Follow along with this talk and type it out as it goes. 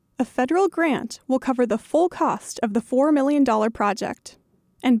A federal grant will cover the full cost of the $4 million project,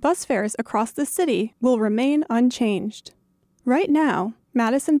 and bus fares across the city will remain unchanged. Right now,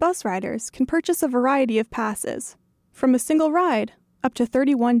 Madison bus riders can purchase a variety of passes, from a single ride up to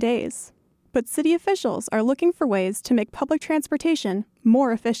 31 days. But city officials are looking for ways to make public transportation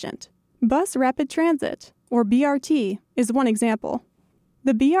more efficient. Bus Rapid Transit, or BRT, is one example.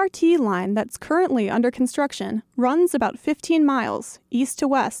 The BRT line that's currently under construction runs about 15 miles east to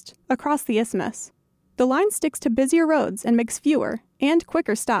west across the isthmus. The line sticks to busier roads and makes fewer and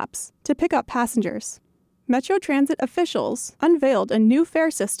quicker stops to pick up passengers. Metro Transit officials unveiled a new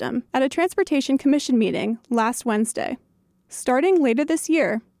fare system at a Transportation Commission meeting last Wednesday. Starting later this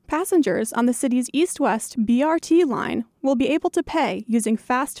year, passengers on the city's east-west BRT line will be able to pay using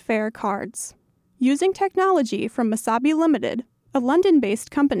fast fare cards. Using technology from Masabi Limited, a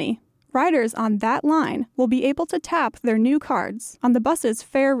London-based company, riders on that line will be able to tap their new cards on the bus's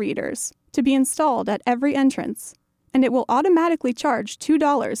fare readers to be installed at every entrance, and it will automatically charge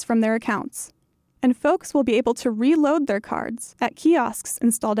 $2 from their accounts. And folks will be able to reload their cards at kiosks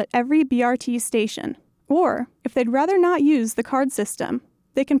installed at every BRT station. Or, if they'd rather not use the card system,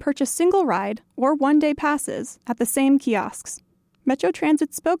 they can purchase single-ride or one-day passes at the same kiosks. Metro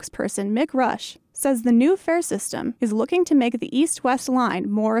Transit spokesperson Mick Rush says the new fare system is looking to make the east-west line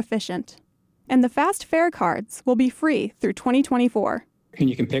more efficient. And the fast fare cards will be free through 2024. And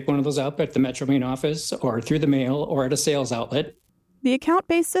you can pick one of those up at the Metro main office or through the mail or at a sales outlet. The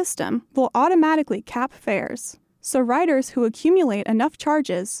account-based system will automatically cap fares, so riders who accumulate enough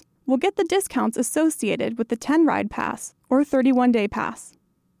charges will get the discounts associated with the 10-ride pass or 31-day pass.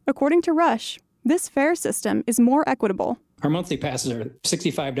 According to Rush, this fare system is more equitable. Our monthly passes are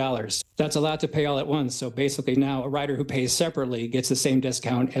 $65. That's a lot to pay all at once, so basically now a rider who pays separately gets the same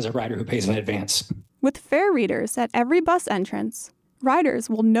discount as a rider who pays in advance. With fare readers at every bus entrance, riders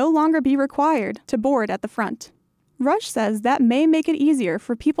will no longer be required to board at the front. Rush says that may make it easier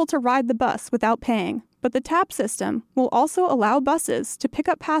for people to ride the bus without paying, but the tap system will also allow buses to pick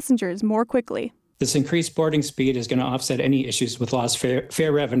up passengers more quickly. This increased boarding speed is going to offset any issues with lost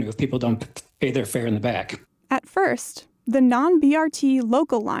fare revenue if people don't pay their fare in the back. At first, the non-BRT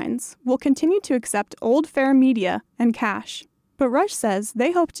local lines will continue to accept old fare media and cash, but Rush says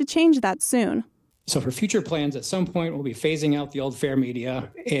they hope to change that soon. So for future plans, at some point, we'll be phasing out the old fare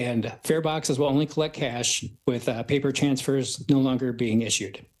media, and fare boxes will only collect cash with paper transfers no longer being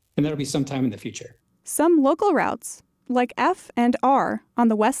issued. And that'll be sometime in the future. Some local routes, like F and R on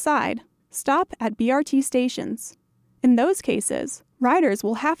the west side, stop at BRT stations. In those cases, riders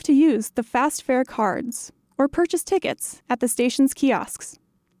will have to use the fast fare cards or purchase tickets at the station's kiosks.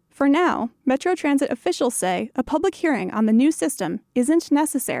 For now, Metro Transit officials say a public hearing on the new system isn't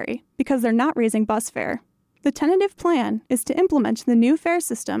necessary because they're not raising bus fare. The tentative plan is to implement the new fare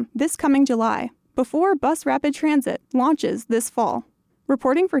system this coming July, before Bus Rapid Transit launches this fall.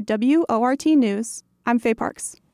 Reporting for WORT News, I'm Faye Parks.